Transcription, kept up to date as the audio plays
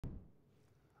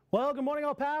Well, good morning,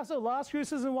 El Paso, Las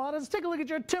Cruces, and Juarez. Let's take a look at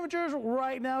your temperatures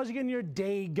right now as you're getting your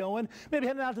day going. Maybe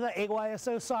heading out to that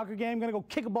AYSO soccer game, going to go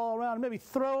kick a ball around, maybe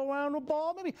throw around a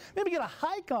ball, maybe get a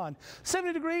hike on.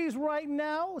 70 degrees right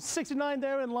now, 69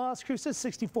 there in Las Cruces,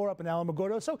 64 up in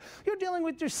Alamogordo. So you're dealing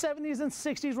with your 70s and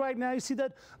 60s right now. You see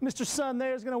that Mr. Sun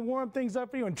there is going to warm things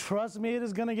up for you, and trust me, it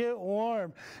is going to get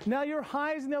warm. Now your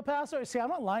highs in El Paso, see, I'm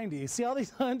not lying to you. See all these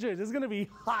hundreds, it's going to be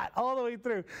hot all the way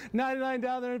through. 99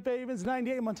 down there in Pavens,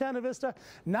 98 in Montana Vista,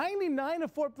 99 at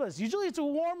Fort Bliss. Usually it's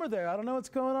warmer there. I don't know what's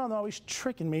going on. They're always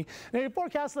tricking me. Now your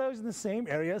forecast lows in the same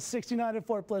area, 69 at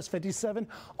Fort Bliss, 57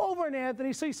 over in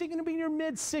Anthony. So you see, you're going to be in your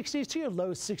mid 60s to your low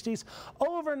 60s.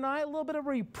 Overnight, a little bit of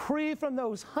reprieve from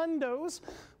those hundos.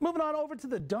 Moving on over to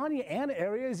the Doña Ana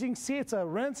area. As you can see, it's a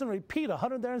rinse and repeat.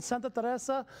 100 there in Santa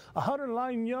Teresa, 100 in La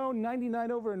Union,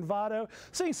 99 over in Vado.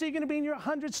 So you can see you're going to be in your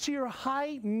hundreds to your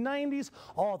high 90s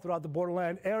all throughout the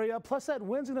borderland area. Plus that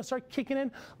wind's going to start kicking in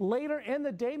later in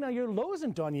the day. Now your lows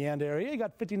in Doña Ana area, you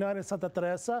got 59 in Santa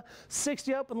Teresa,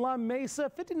 60 up in La Mesa,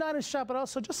 59 in Chaparral,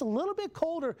 so just a little bit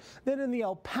colder than in the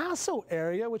El Paso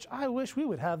area, which I wish we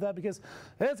would have that because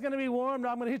it's going to be warm. Now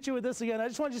I'm going to hit you with this again. I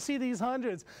just want you to see these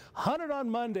hundreds. 100 on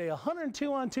Monday,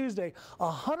 102 on Tuesday,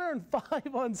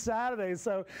 105 on Saturday.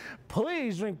 So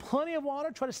please drink plenty of water.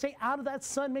 Try to stay out of that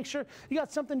sun. Make sure you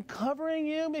got something covering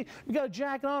you. Maybe you got a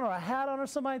jacket on or a hat on or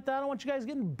something like that. I don't want you guys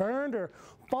getting burned or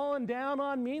falling down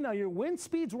on me. Now your wind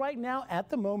speeds right now at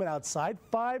the moment outside,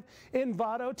 5 in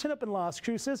Vado, 10 up in Las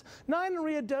Cruces, 9 in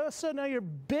Ruidoso. Now your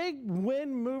big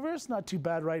wind movers, not too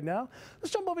bad right now.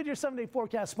 Let's jump over to your 7-day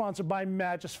forecast sponsored by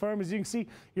Mattress Firm. As you can see,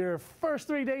 your first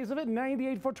 3 days of it,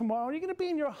 98 for tomorrow. You're going to be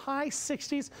in your high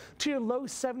 60s to your low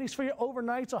 70s for your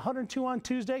overnights, 102 on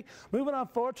Tuesday. Moving on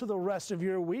forward to the rest of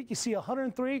your week, you see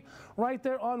 103 right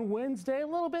there on Wednesday. A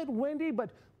little bit windy, but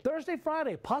Thursday,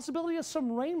 Friday, possibility of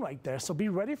some rain right there, so be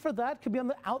ready for that. Could be on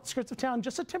the outskirts of town,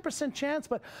 just a 10% chance,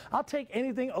 but I'll take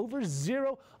anything over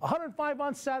 0. 105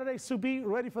 on Saturday, so be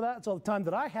ready for that. That's all the time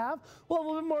that I have. We'll have a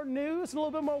little bit more news and a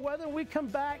little bit more weather when we come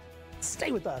back.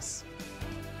 Stay with us.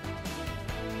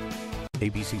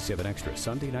 ABC 7 Extra,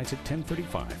 Sunday nights at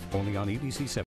 10:35, only on ABC 7.